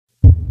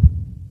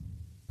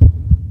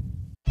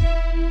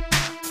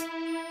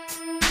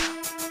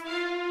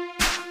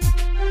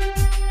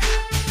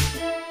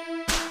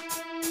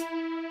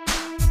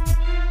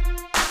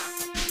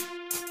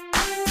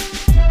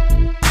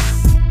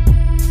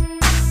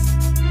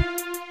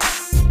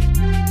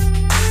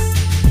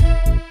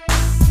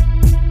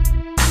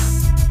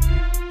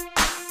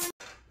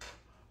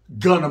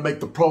Gonna make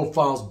the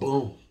profiles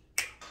boom,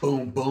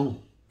 boom,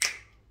 boom,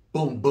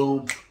 boom,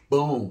 boom,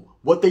 boom.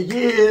 What they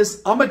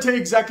is, I'm gonna tell you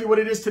exactly what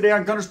it is today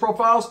on Gunner's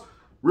Profiles.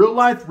 Real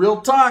life,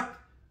 real talk.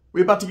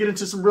 We're about to get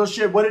into some real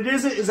shit. What it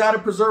is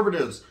added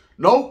preservatives.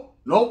 Nope,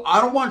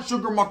 I don't want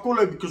sugar in my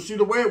Kool-Aid because see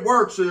the way it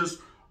works is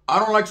I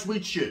don't like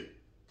sweet shit.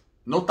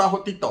 No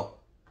tajotito.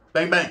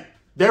 Bang, bang.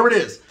 There it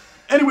is.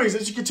 Anyways,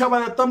 as you can tell by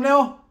that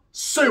thumbnail,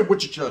 say it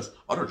with your chest.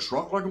 I done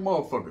shrunk like a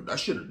motherfucker. That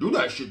shit'll do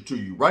that shit to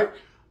you, right?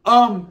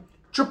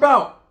 Trip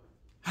out.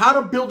 How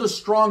to build a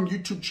strong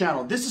YouTube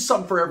channel. This is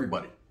something for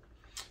everybody.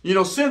 You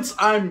know, since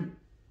I'm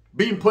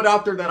being put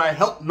out there that I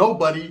help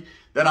nobody,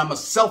 that I'm a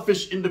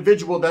selfish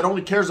individual that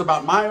only cares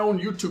about my own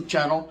YouTube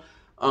channel,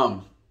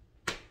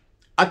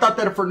 I thought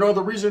that if for no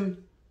other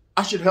reason,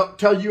 I should help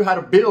tell you how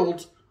to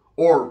build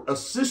or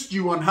assist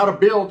you on how to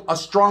build a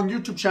strong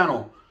YouTube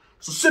channel.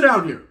 So sit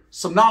down here.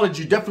 Some knowledge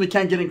you definitely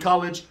can't get in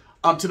college.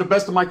 To the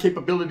best of my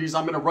capabilities,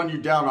 I'm going to run you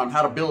down on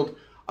how to build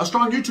a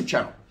strong YouTube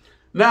channel.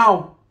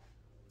 Now,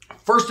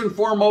 first and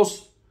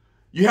foremost,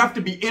 you have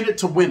to be in it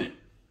to win it.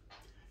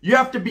 You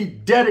have to be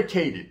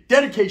dedicated.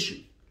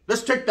 Dedication.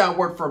 Let's take that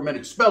word for a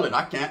minute. Spell it.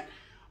 I can't.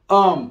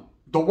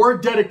 The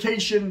word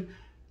dedication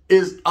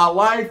is a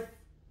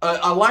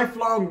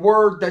lifelong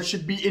word that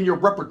should be in your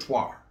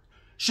repertoire.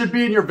 Should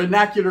be in your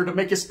vernacular to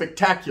make it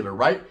spectacular,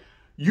 right?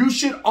 You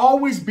should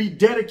always be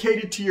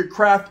dedicated to your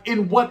craft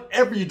in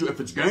whatever you do. If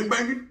it's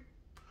gangbanging,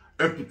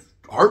 if it's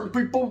hurting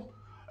people,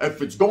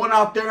 if it's going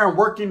out there and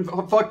working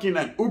fucking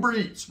at Uber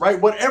Eats, right?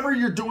 Whatever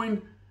you're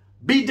doing,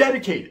 be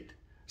dedicated.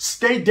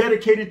 Stay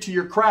dedicated to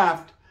your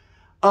craft.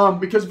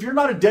 Because if you're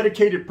not a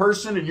dedicated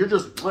person and you're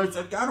just, I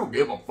don't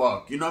give a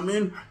fuck, you know what I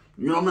mean?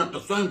 You know what I mean? At the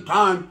same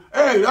time,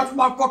 hey, that's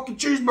my fucking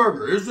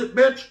cheeseburger, is it,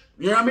 bitch?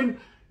 You know what I mean?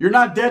 You're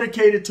not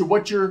dedicated to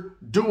what you're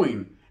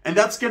doing, and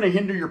that's going to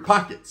hinder your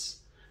pockets.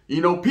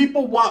 You know,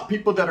 people want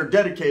people that are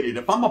dedicated.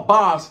 If I'm a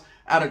boss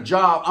at a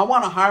job, I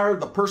want to hire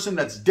the person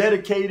that's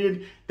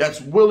dedicated,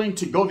 that's willing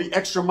to go the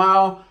extra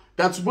mile,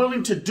 that's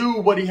willing to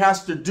do what he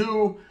has to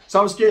do.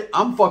 So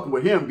I'm fucking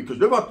with him because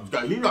they're about this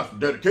guy. He got some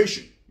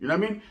dedication. You know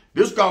what I mean?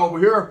 This guy over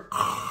here,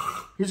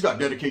 he's got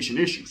dedication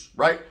issues,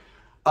 right?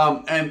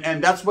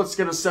 And that's what's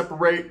going to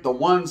separate the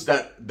ones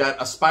that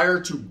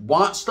aspire to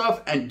want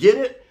stuff and get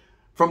it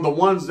from the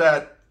ones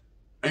that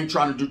ain't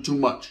trying to do too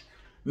much.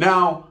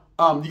 Now,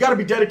 you got to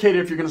be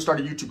dedicated if you're going to start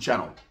a YouTube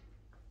channel.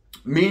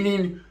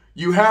 Meaning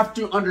you have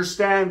to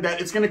understand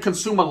that it's going to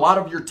consume a lot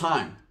of your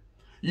time.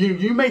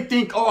 You may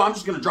think, oh, I'm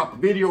just going to drop a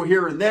video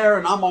here and there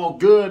and I'm all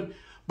good.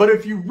 But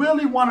if you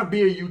really want to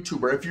be a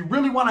YouTuber, if you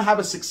really want to have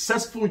a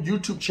successful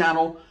YouTube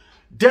channel,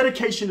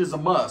 dedication is a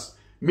must.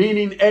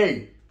 Meaning,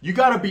 hey, you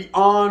got to be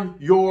on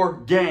your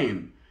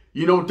game.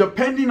 You know,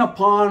 depending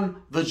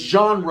upon the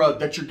genre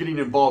that you're getting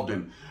involved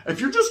in. If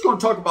you're just going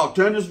to talk about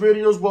tennis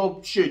videos,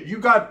 well, shit, you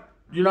got,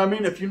 you know what I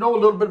mean? If you know a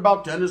little bit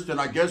about tennis, then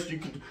I guess you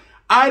could,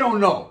 I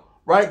don't know,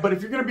 right? But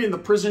if you're going to be in the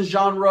prison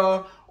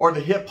genre or the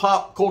hip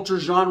hop culture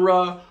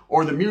genre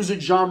or the music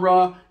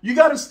genre, you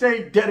got to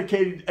stay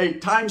dedicated. Hey,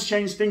 times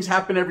change, things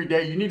happen every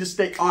day. You need to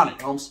stay on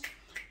it, Holmes.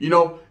 You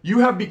know, you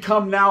have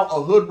become now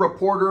a hood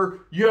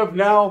reporter. You have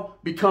now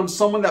become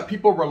someone that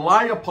people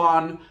rely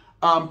upon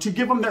to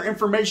give them their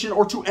information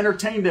or to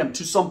entertain them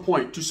to some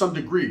point, to some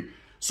degree.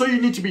 So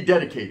you need to be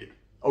dedicated,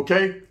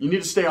 okay? You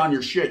need to stay on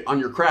your shit, on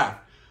your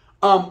craft.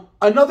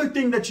 Another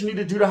thing that you need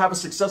to do to have a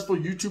successful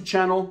YouTube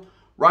channel,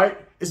 right,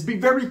 is be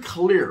very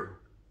clear.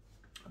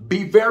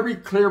 Be very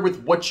clear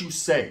with what you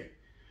say.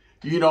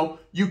 You know,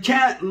 you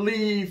can't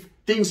leave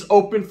things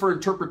open for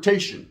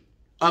interpretation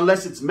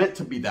unless it's meant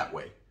to be that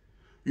way.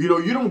 You know,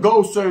 you don't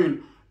go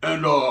saying,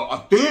 and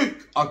I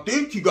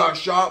think he got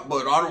shot,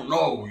 but I don't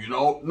know, you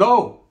know.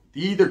 No,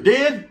 he either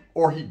did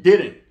or he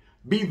didn't.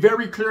 Be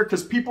very clear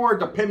because people are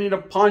depending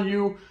upon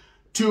you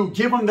to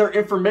give them their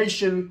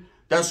information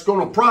that's going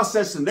to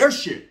process in their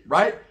shit,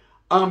 right?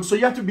 So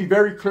you have to be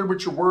very clear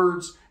with your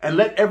words and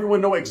let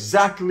everyone know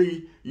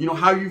exactly, you know,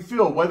 how you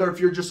feel. Whether if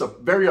you're just a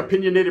very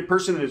opinionated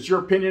person and it's your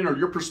opinion or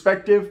your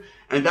perspective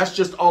and that's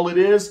just all it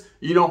is,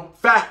 you know,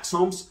 facts,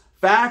 Holmes.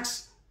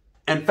 Facts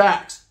and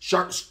facts.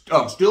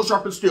 Steel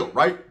sharpens steel,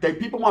 right?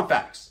 People want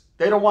facts.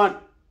 They don't want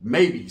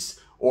maybes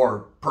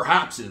or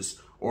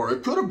perhapses or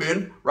it could have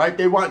been, right?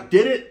 They want,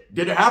 did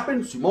it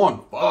happen?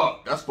 Simone,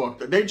 fuck, that's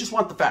fucked. They just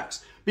want the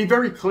facts. Be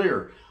very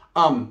clear.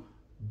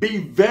 Be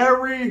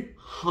very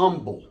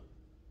humble.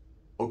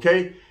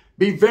 Okay?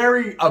 Be a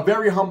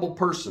very humble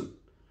person.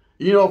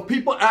 You know, if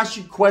people ask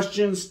you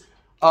questions,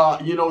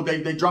 you know,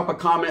 they drop a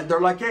comment. They're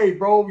like, hey,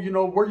 bro, you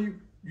know,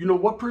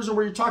 what prison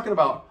were you talking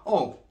about?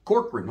 Oh,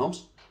 Corcoran,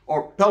 Holmes.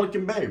 Or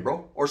Pelican Bay,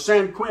 bro. Or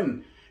San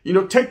Quentin. You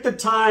know, take the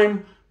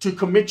time to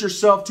commit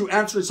yourself to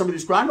answering some of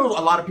these questions. I know a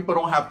lot of people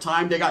don't have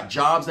time. They got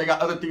jobs. They got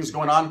other things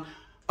going on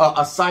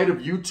aside of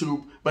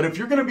YouTube. But if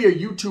you're going to be a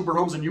YouTuber,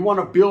 Holmes, and you want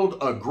to build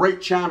a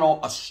great channel,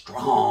 a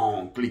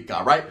strong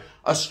clica, right?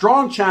 A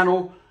strong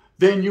channel,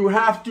 then you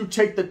have to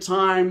take the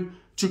time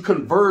to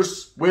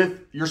converse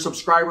with your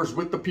subscribers,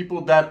 with the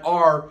people that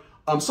are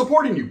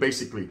supporting you,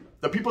 basically.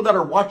 The people that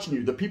are watching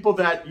you, the people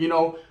that, you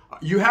know,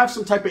 You have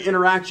some type of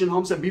interaction,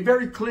 Holmes, and be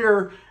very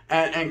clear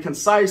and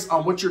concise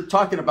on what you're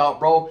talking about,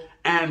 bro.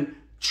 And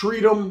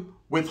treat them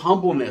with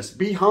humbleness.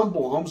 Be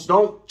humble, Holmes.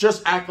 Don't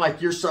just act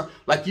like you're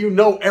like you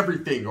know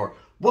everything, or,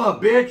 well,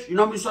 bitch, you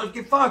know what I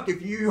mean? Fuck,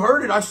 if you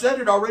heard it, I said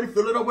it already,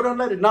 fill it up with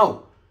unleaded.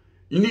 No.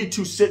 You need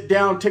to sit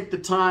down, take the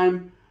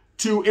time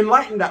to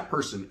enlighten that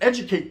person,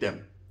 educate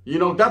them. You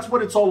know, that's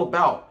what it's all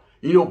about.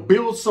 You know,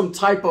 build some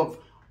type of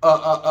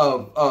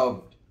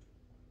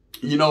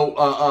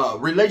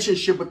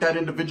relationship with that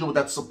individual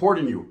that's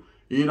supporting you.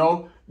 You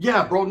know,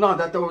 yeah, bro, no,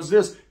 that was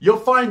this. You'll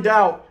find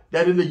out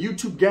that in the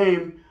YouTube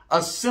game,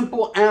 a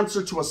simple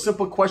answer to a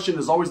simple question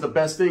is always the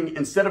best thing,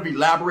 instead of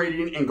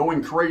elaborating and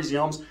going crazy,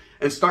 Holmes,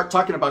 and start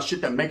talking about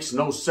shit that makes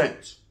no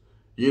sense.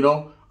 You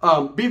know,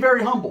 be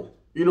very humble.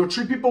 You know,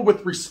 treat people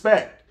with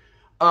respect.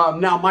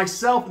 Now,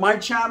 myself, my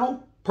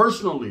channel,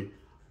 personally,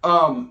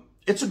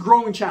 it's a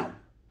growing channel.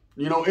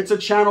 You know, it's a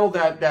channel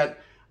that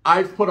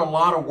I've put a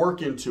lot of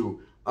work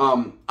into.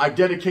 I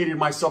dedicated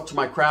myself to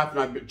my craft,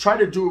 and I try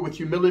to do it with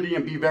humility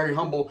and be very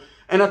humble.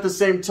 And at the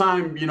same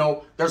time, you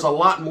know, there's a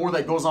lot more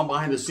that goes on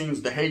behind the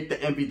scenes: the hate,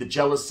 the envy, the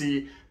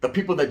jealousy, the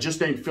people that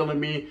just ain't feeling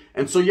me.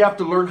 And so you have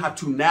to learn how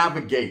to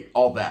navigate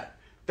all that.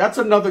 That's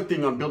another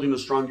thing on building a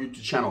strong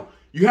YouTube channel.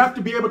 You have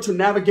to be able to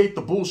navigate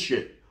the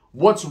bullshit.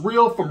 What's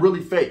real from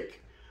really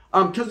fake.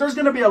 Because there's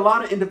going to be a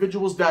lot of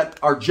individuals that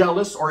are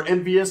jealous or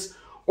envious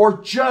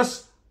or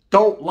just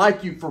don't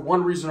like you for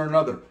one reason or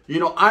another. You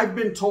know, I've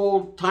been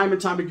told time and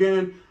time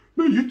again,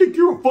 man, you think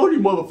you're a funny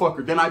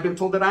motherfucker. Then I've been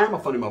told that I am a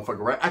funny motherfucker,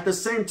 right? At the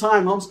same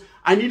time, Holmes,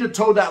 I need to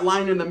toe that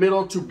line in the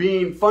middle to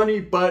being funny,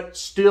 but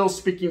still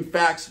speaking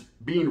facts,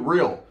 being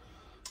real.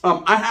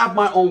 I have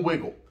my own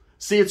wiggle.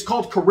 See, it's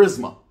called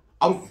charisma.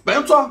 I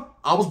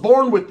was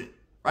born with it,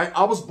 right?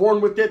 I was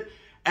born with it,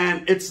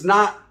 and it's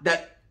not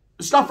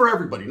for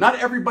everybody. Not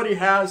everybody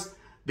has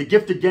the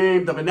gift of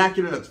game, the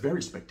vernacular that's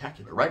very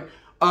spectacular, right?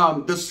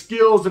 The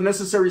skills, the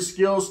necessary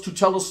skills to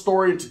tell a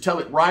story and to tell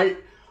it right,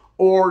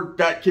 or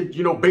that could,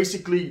 you know,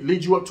 basically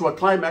lead you up to a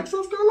climax.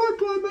 It's kind of like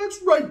climax,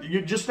 right?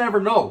 You just never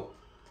know.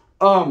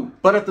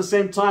 But at the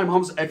same time,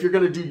 Holmes, if you're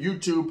going to do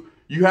YouTube,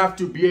 you have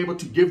to be able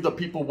to give the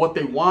people what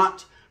they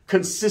want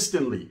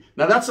consistently.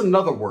 Now, that's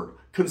another word,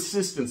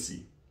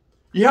 consistency.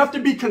 You have to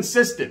be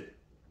consistent.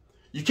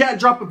 You can't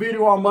drop a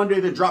video on Monday,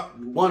 then drop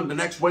one the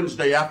next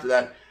Wednesday after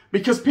that.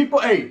 Because people,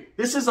 hey,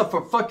 this is a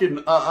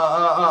fucking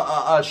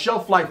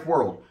shelf life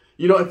world.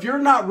 You know, if you're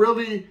not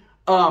really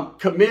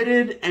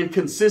committed and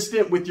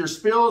consistent with your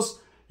spills,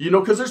 you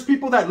know, because there's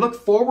people that look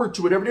forward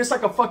to it every day. It's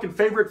like a fucking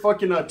favorite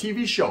fucking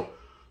TV show.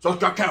 So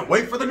I can't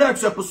wait for the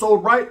next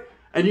episode, right?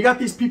 And you got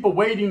these people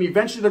waiting.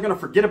 Eventually, they're going to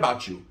forget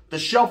about you. The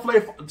shelf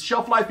life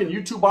in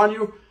YouTube on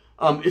you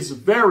is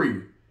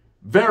very,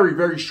 very,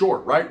 very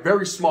short, right?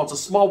 Very small. It's a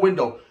small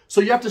window. So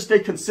you have to stay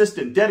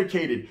consistent,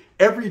 dedicated.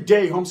 Every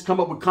day, Holmes,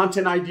 come up with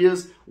content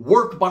ideas,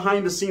 work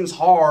behind the scenes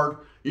hard.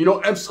 You know,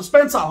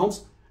 Spencer,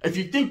 Holmes, if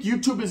you think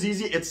YouTube is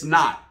easy, it's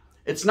not.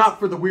 It's not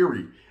for the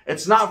weary.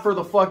 It's not for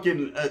the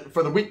fucking,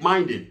 for the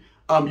weak-minded.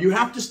 You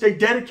have to stay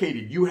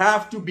dedicated. You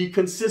have to be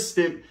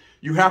consistent.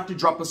 You have to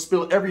drop a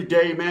spill every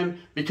day, man,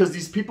 because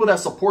these people that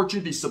support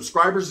you, these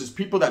subscribers, these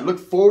people that look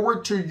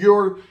forward to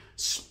your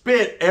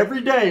spit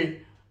every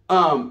day,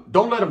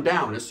 don't let them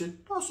down. I said,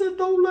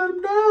 don't let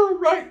them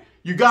down, right?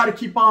 You got to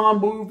keep on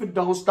moving.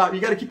 Don't stop. You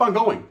got to keep on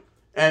going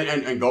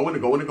and going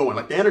and going and going.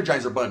 Like the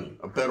Energizer Bunny.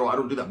 Pero I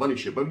don't do that bunny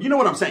shit, but you know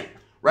what I'm saying,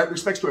 right?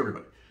 Respects to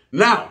everybody.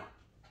 Now,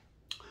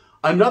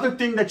 another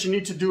thing that you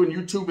need to do in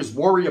YouTube is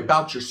worry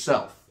about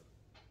yourself.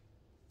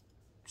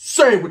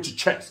 Say it with your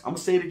chest. I'm going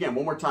to say it again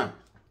one more time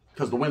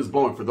because the wind's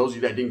blowing for those of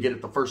you that didn't get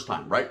it the first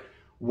time, right?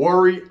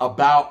 Worry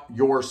about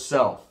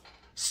yourself.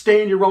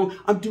 Stay in your own.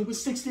 I'm doing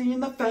 60 in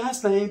the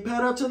fast lane.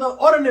 Pedal to the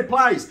ordinary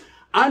place.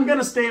 I'm going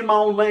to stay in my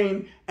own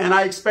lane, and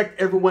I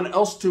expect everyone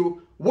else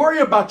to worry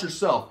about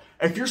yourself.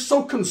 If you're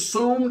so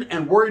consumed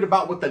and worried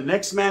about what the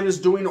next man is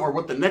doing or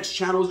what the next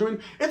channel is doing,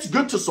 it's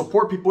good to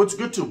support people. It's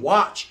good to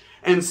watch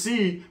and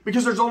see,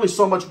 because there's only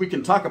so much we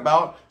can talk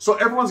about. So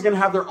everyone's going to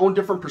have their own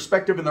different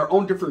perspective and their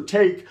own different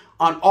take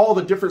on all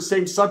the different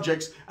same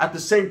subjects. At the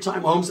same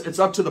time, Holmes, it's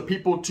up to the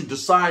people to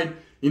decide,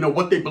 you know,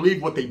 what they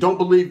believe, what they don't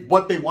believe,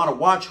 what they want to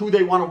watch, who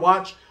they want to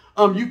watch.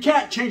 You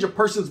can't change a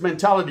person's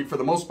mentality for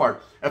the most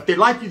part. If they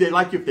like you, they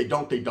like you. If they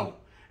don't, they don't.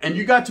 And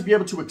you got to be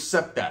able to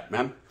accept that,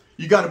 man.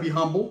 You got to be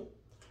humble.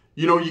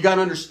 You know, you got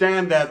to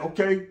understand that,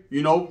 okay,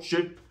 you know,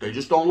 shit, they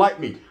just don't like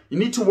me. You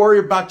need to worry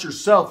about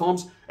yourself,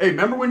 Holmes. Hey,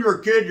 remember when you were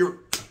a kid, you're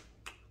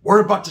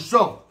worried about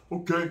yourself.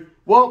 Okay.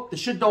 Well, the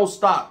shit don't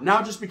stop.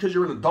 Now, just because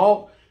you're an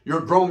adult,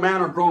 you're a grown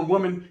man or grown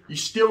woman, you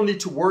still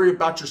need to worry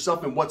about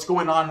yourself and what's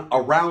going on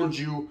around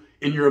you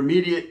in your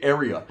immediate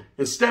area.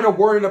 Instead of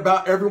worrying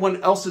about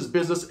everyone else's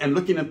business and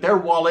looking at their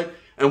wallet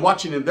and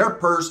watching in their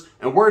purse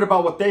and worried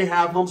about what they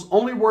have, Holmes,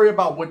 only worry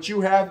about what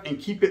you have and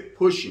keep it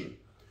pushing.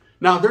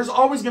 Now, there's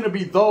always going to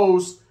be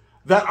those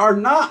that are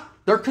not.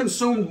 They're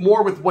consumed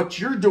more with what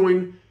you're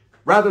doing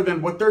rather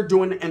than what they're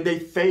doing, and they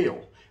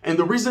fail. And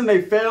the reason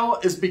they fail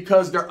is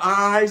because their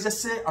eyes,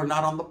 that's it, are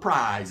not on the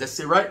prize. That's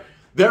it, right?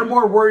 They're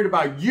more worried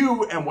about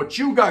you and what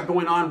you got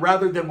going on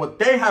rather than what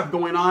they have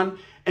going on.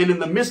 And in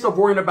the midst of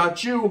worrying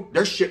about you,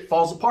 their shit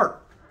falls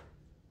apart.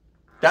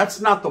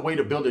 That's not the way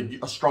to build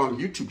a strong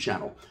YouTube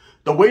channel.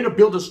 The way to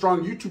build a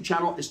strong YouTube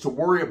channel is to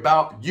worry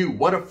about you,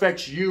 what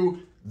affects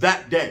you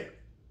that day,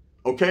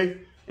 okay?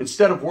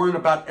 Instead of worrying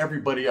about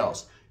everybody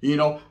else. You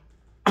know,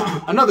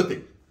 another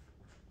thing,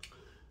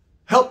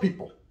 help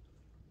people.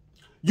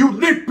 You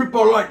need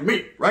people like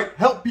me, right?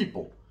 Help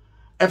people.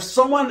 If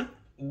someone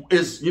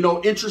is, you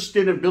know,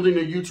 interested in building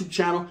a YouTube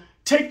channel,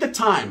 take the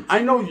time.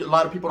 I know a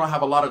lot of people don't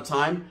have a lot of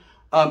time,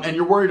 and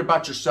you're worried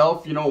about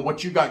yourself, you know,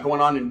 what you got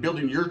going on in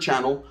building your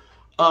channel.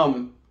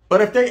 But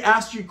if they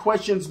ask you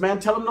questions, man,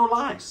 tell them no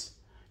lies.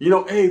 You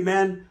know, hey,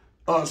 man,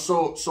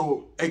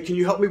 hey, can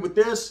you help me with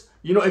this?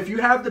 You know, if you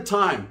have the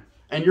time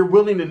and you're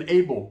willing and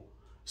able,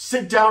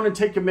 sit down and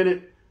take a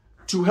minute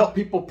to help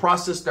people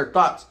process their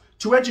thoughts,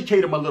 to educate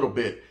them a little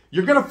bit.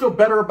 You're going to feel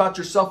better about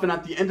yourself. And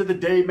at the end of the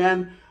day,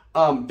 man,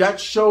 that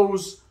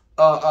shows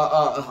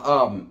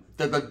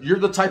that you're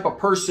the type of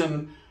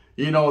person,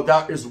 you know,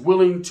 that is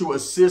willing to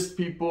assist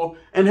people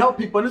and help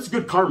people. And it's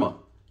good karma.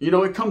 You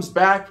know, it comes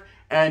back.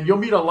 And you'll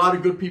meet a lot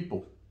of good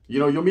people. You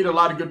know, you'll meet a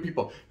lot of good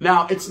people.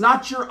 Now, it's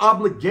not your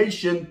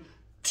obligation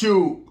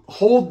to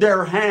hold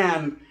their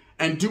hand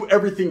and do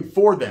everything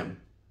for them.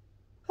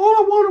 All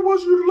I wanted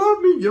was you to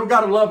love me. You don't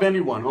got to love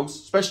anyone, Holmes,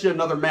 especially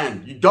another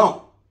man. You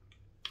don't.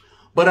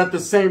 But at the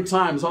same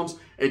time, Holmes,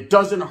 it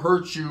doesn't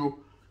hurt you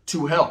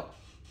to help,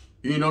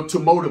 you know, to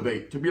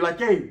motivate, to be like,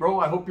 hey,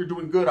 bro, I hope you're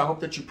doing good. I hope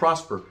that you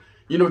prosper.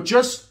 You know,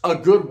 just a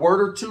good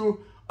word or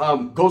two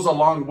goes a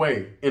long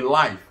way in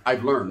life,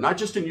 I've learned. Not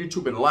just in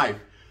YouTube, in life.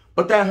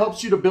 But that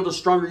helps you to build a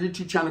stronger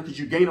YouTube channel because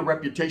you gain a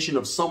reputation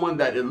of someone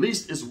that at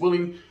least is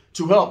willing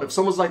to help. If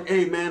someone's like,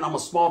 hey, man, I'm a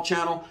small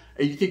channel,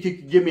 and you think you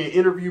could give me an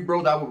interview,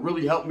 bro, that would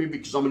really help me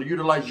because I'm going to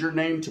utilize your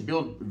name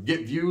to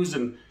get views.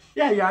 And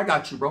yeah, I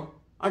got you, bro.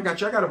 I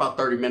got you. I got about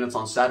 30 minutes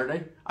on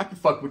Saturday. I can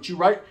fuck with you,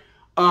 right?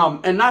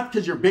 And not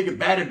because you're big and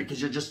bad and because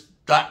you're just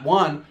that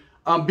one,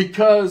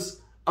 because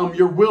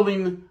you're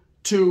willing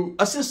to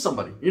assist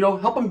somebody, you know,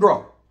 help them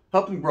grow.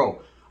 Help them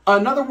grow.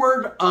 Another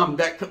word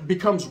that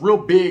becomes real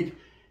big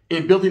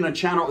in building a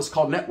channel is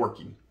called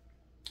networking.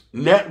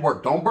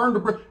 Network. Don't burn the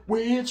bridge.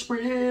 Which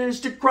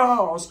bridge to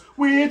cross?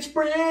 Which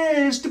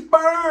bridge to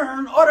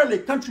burn? Orderly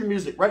country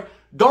music, right?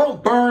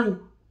 Don't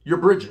burn your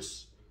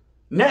bridges.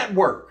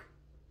 Network.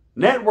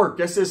 Network.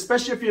 That's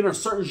especially if you're in a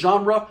certain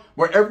genre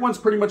where everyone's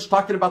pretty much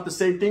talking about the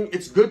same thing.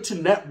 It's good to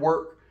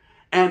network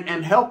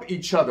and help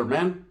each other,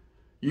 man.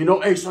 You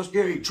know, hey, so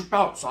hey, trip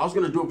out. So I was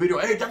going to do a video.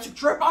 Hey, that's a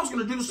trip. I was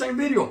going to do the same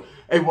video.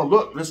 Hey, well,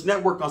 look, let's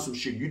network on some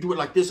shit. You do it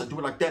like this. I do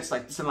it like that. It's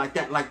like this and like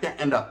that and like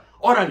that. And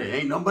orale,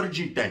 ain't nothing but a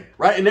G thing,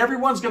 right? And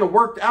everyone's going to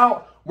work it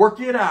out,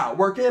 walk it out,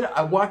 walk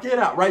it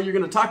out, right? You're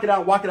going to talk it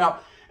out, walk it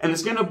out. And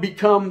it's going to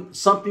become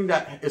something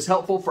that is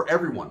helpful for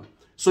everyone.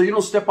 So you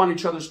don't step on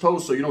each other's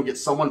toes, so you don't get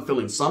someone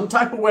feeling some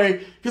type of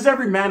way, because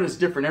every man is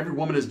different. Every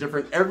woman is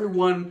different.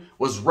 Everyone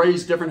was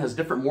raised different, has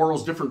different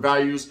morals, different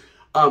values.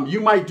 You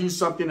might do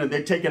something and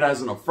they take it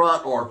as an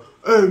affront or,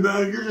 hey,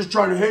 man, you're just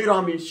trying to hate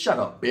on me. Shut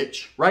up,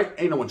 bitch, right?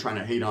 Ain't no one trying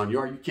to hate on you.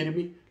 Are you kidding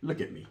me?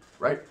 Look at me,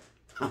 right?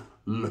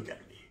 Look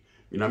at me.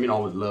 You know what I mean?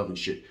 All with love and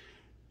shit.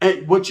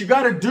 And what you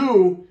got to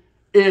do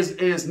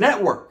is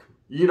network,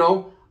 you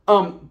know,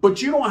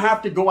 but you don't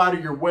have to go out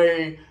of your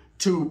way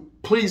to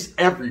please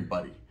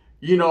everybody.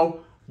 You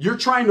know, you're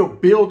trying to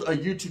build a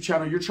YouTube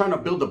channel. You're trying to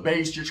build a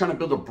base. You're trying to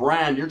build a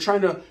brand. You're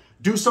trying to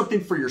do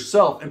something for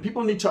yourself. And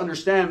people need to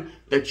understand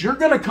that you're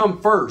going to come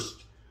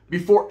first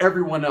before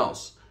everyone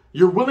else.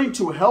 You're willing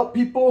to help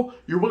people.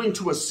 You're willing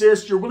to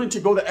assist. You're willing to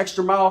go the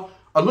extra mile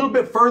a little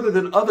bit further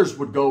than others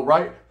would go,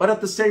 right? But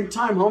at the same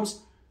time,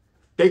 Holmes,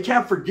 they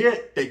can't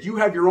forget that you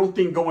have your own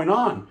thing going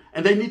on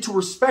and they need to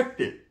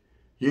respect it.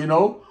 You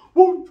know,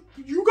 well,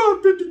 you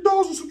got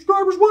 50,000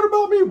 subscribers. What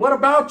about me? What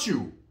about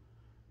you?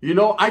 You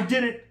know, I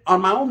did it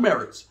on my own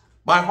merits,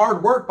 by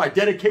hard work, by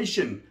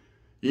dedication,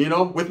 you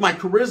know, with my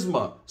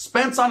charisma.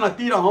 Spence on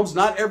Latita, Holmes,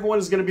 not everyone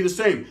is going to be the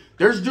same.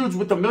 There's dudes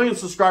with 1 million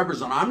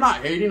subscribers, and I'm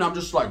not hating. I'm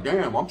just like,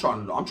 damn, I'm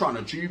trying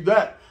to achieve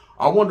that.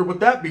 I wonder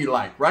what that be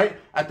like, right?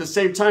 At the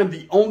same time,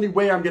 the only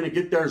way I'm going to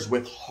get there is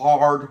with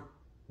hard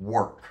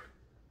work.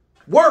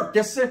 Work,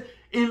 that's it.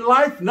 In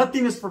life,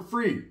 nothing is for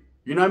free.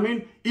 You know what I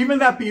mean? Even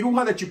that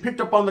piruja that you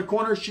picked up on the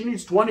corner, she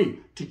needs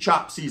 20 to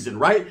chop season,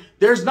 right?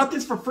 There's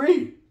nothing's for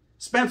free.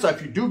 Spencer,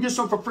 if you do get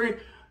some for free,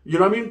 you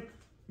know what I mean?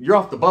 You're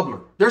off the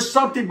bubbler. There's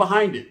something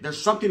behind it. There's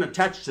something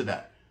attached to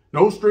that.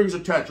 No strings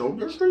attached. Oh,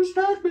 there's strings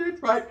attached,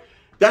 bitch, right?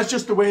 That's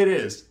just the way it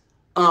is.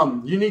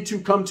 You need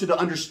to come to the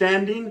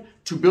understanding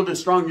to build a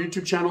strong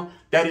YouTube channel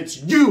that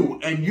it's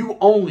you and you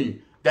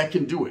only that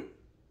can do it.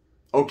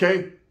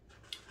 Okay?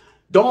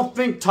 Don't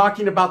think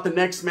talking about the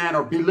next man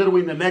or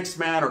belittling the next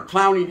man or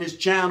clowning his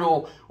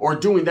channel or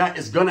doing that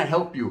is going to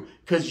help you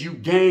because you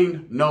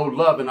gain no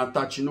love. And I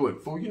thought you knew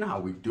it. Fool, you know how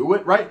we do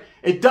it, right?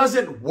 It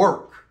doesn't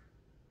work.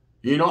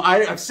 You know,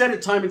 I've said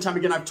it time and time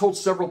again. I've told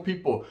several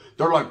people.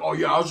 They're like, oh,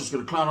 yeah, I was just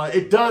going to clown on it.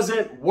 It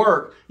doesn't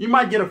work. You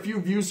might get a few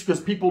views because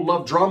people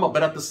love drama.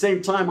 But at the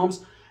same time,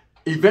 Holmes,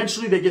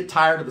 eventually they get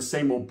tired of the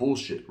same old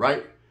bullshit,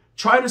 right?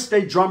 Try to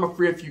stay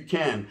drama-free if you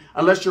can,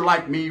 unless you're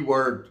like me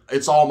where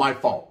it's all my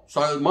fault.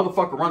 So a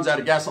motherfucker runs out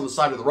of gas on the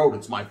side of the road,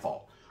 it's my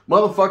fault.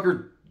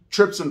 Motherfucker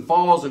trips and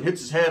falls and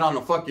hits his head on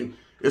a fucking,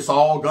 it's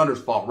all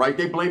Gunner's fault, right?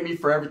 They blame me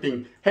for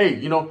everything. Hey,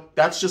 you know,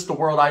 that's just the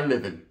world I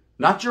live in.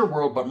 Not your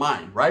world, but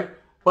mine, right?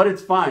 But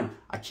it's fine.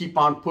 I keep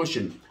on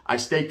pushing. I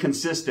stay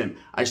consistent.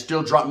 I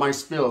still drop my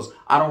spills.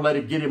 I don't let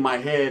it get in my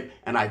head,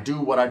 and I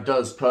do what I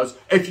does. Because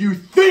if you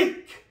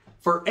think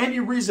for any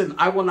reason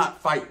I will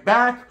not fight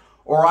back,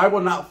 or I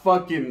will not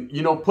fucking,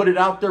 you know, put it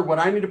out there, what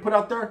I need to put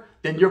out there,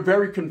 then you're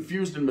very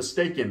confused and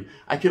mistaken.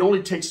 I can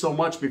only take so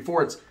much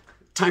before it's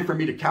time for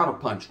me to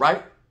counterpunch,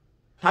 right?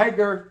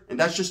 Tiger, and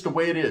that's just the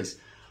way it is.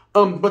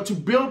 But to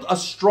build a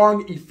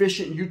strong,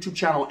 efficient YouTube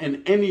channel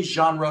in any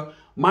genre,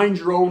 mind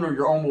your own or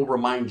your own will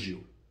remind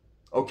you.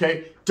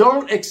 Okay?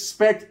 Don't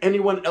expect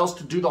anyone else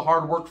to do the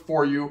hard work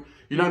for you.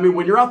 You know what I mean?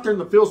 When you're out there in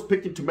the fields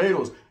picking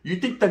tomatoes, you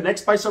think the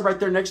next bison right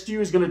there next to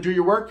you is going to do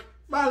your work?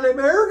 Vale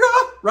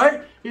verga,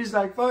 right? He's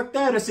like, fuck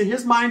that. I see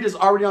his mind is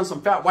already on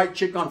some fat white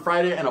chick on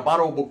Friday and a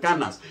bottle of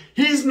Bucanas.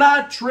 He's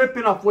not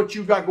tripping off what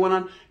you got going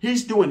on.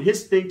 He's doing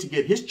his thing to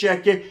get his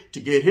cheque, to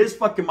get his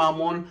fucking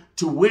mamon,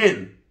 to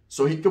win.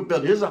 So he could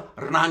build his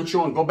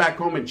rancho and go back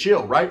home and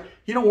chill, right?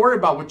 He don't worry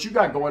about what you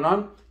got going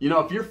on. You know,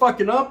 if you're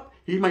fucking up,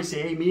 he might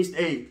say, hey, mister,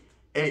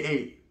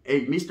 hey,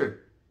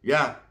 mister.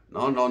 Yeah,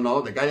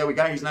 no. The guy that we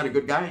got, he's not a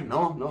good guy.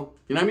 No.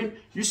 You know what I mean?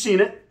 You've seen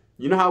it.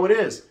 You know how it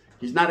is.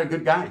 He's not a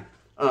good guy.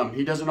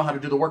 He doesn't know how to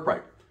do the work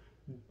right.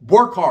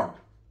 Work hard.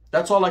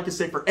 That's all I can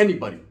say for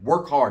anybody.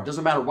 Work hard.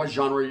 Doesn't matter what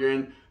genre you're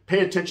in. Pay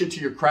attention to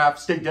your craft.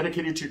 Stay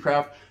dedicated to your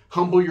craft.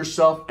 Humble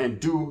yourself and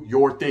do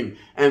your thing.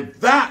 And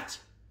that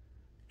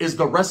is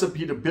the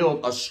recipe to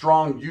build a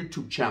strong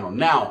YouTube channel.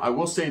 Now, I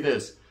will say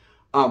this.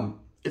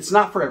 It's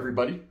not for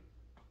everybody.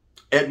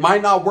 It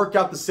might not work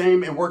out the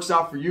same. It works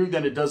out for you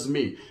than it does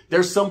me.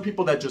 There's some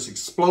people that just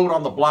explode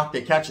on the block.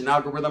 They catch an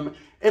algorithm.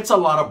 It's a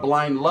lot of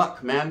blind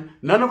luck, man.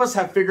 None of us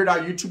have figured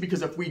out YouTube,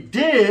 because if we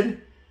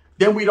did,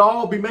 then we'd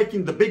all be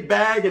making the big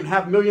bag and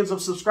have millions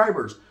of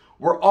subscribers.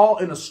 We're all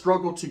in a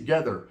struggle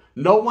together.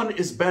 No one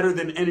is better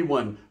than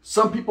anyone.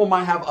 Some people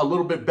might have a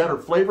little bit better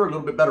flavor, a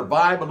little bit better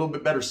vibe, a little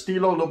bit better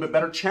stilo, a little bit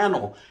better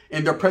channel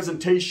in their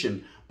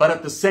presentation. But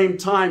at the same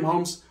time,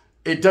 Holmes,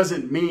 it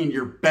doesn't mean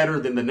you're better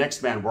than the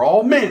next man. We're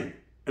all men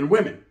and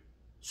women.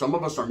 Some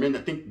of us are men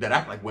that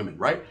act like women,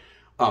 right?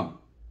 I'm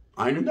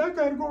in that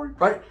category,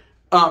 right?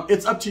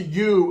 It's up to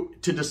you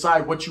to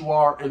decide what you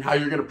are and how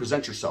you're going to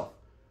present yourself.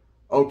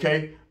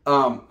 Okay?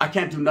 I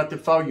can't do nothing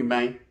for you,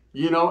 man.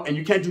 You know, and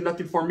you can't do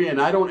nothing for me,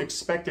 and I don't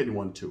expect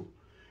anyone to.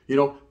 You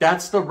know,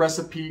 that's the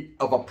recipe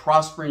of a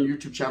prospering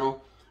YouTube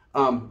channel.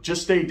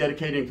 Just stay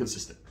dedicated and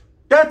consistent.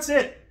 That's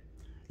it.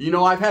 You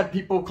know, I've had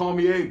people call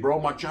me, hey, bro,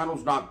 my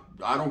channel's not,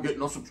 I don't get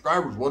no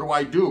subscribers. What do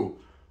I do?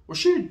 Well,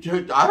 shit,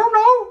 I don't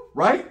know,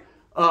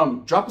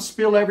 right? Drop a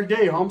spiel every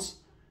day, Holmes.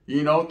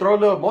 You know, throw a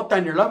little mota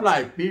in your love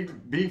life.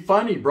 Be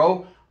funny,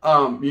 bro.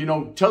 You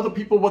know, tell the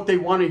people what they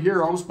want to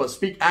hear, Holmes, but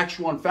speak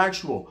actual and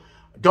factual.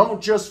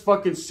 Don't just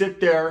fucking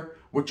sit there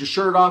with your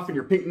shirt off and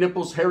your pink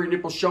nipples, hairy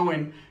nipples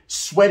showing,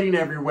 sweating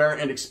everywhere,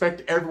 and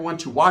expect everyone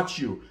to watch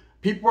you.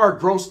 People are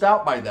grossed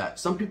out by that.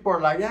 Some people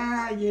are like,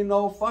 you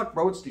know, fuck,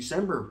 bro, it's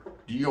December.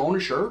 Do you own a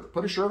shirt?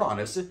 Put a shirt on.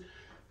 That's it.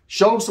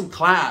 Show some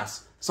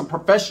class, some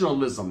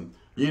professionalism,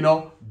 you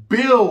know,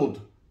 build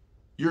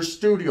your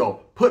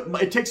studio.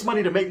 It takes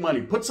money to make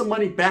money. Put some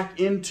money back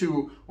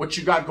into what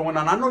you got going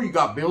on. I know you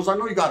got bills. I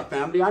know you got a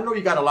family. I know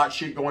you got a lot of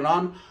shit going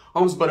on,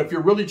 Holmes. But if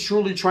you're really,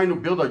 truly trying to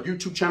build a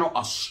YouTube channel,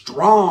 a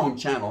strong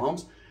channel,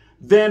 Holmes,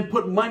 then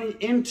put money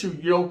into,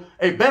 you know,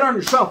 hey, bet on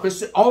yourself.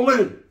 It's all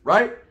in,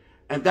 right?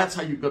 And that's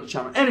how you build a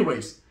channel.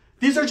 Anyways,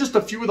 these are just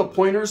a few of the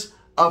pointers,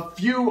 a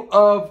few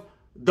of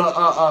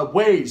the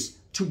ways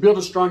to build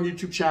a strong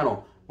YouTube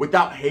channel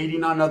without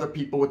hating on other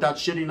people, without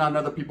shitting on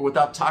other people,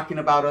 without talking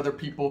about other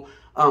people.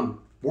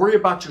 Worry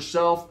about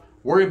yourself,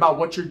 worry about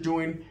what you're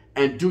doing,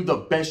 and do the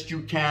best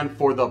you can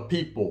for the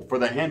people, for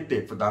the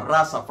gente, for the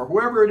raza, for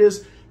whoever it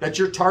is that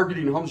you're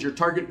targeting, Holmes, your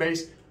target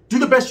base. Do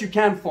the best you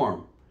can for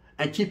them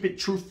and keep it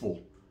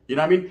truthful. You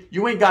know what I mean?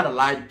 You ain't got to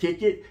lie to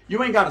kick it.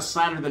 You ain't got to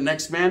slander the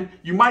next man.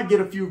 You might get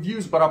a few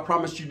views, but I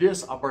promise you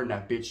this, I'll burn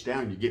that bitch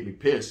down. You get me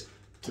pissed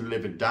to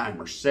live and die,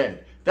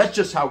 Merced. That's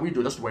just how we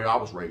do. That's the way I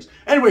was raised.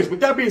 Anyways,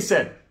 with that being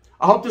said,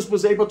 I hope this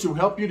was able to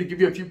help you, to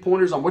give you a few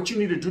pointers on what you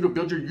need to do to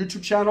build your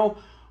YouTube channel.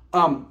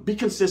 Be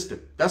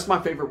consistent. That's my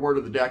favorite word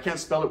of the day. I can't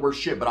spell it worth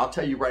shit, but I'll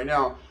tell you right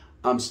now,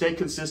 stay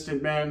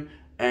consistent, man,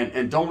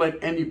 and don't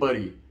let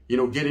anybody, you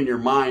know, get in your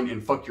mind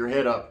and fuck your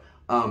head up,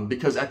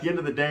 because at the end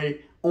of the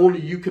day, only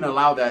you can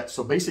allow that.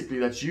 So basically,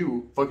 that's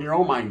you fucking your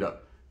own mind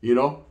up, you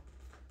know?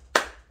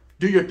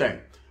 Do your thing.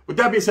 With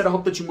that being said, I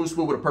hope that you move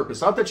smooth with a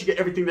purpose. I hope that you get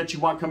everything that you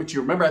want coming to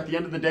you. Remember, at the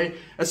end of the day,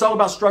 it's all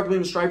about struggling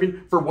and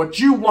striving for what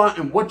you want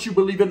and what you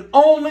believe in.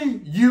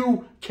 Only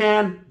you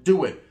can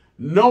do it.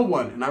 No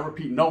one, and I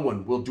repeat, no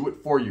one will do it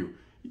for you.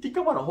 You think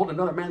I want to hold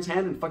another man's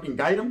hand and fucking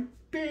guide him?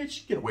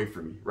 Bitch, get away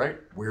from me, right?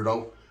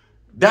 Weirdo.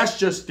 That's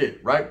just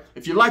it, right?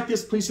 If you like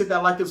this, please hit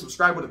that like and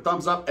subscribe with a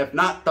thumbs up. If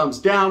not, thumbs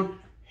down.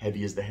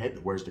 Heavy is the head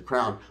that wears the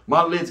crown.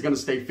 My lid's going to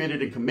stay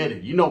fitted and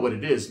committed. You know what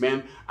it is,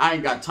 man. I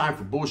ain't got time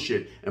for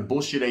bullshit, and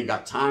bullshit ain't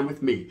got time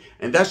with me.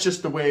 And that's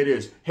just the way it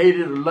is. Hate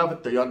it or love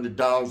it, the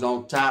underdog's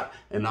on top.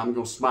 And I'm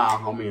going to smile,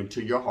 homie,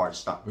 until your heart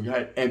stops. You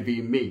had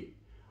envy me.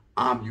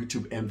 I'm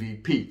YouTube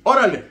MVP.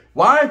 Orale.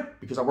 Why?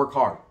 Because I work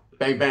hard.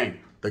 Bang, bang.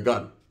 The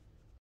gun.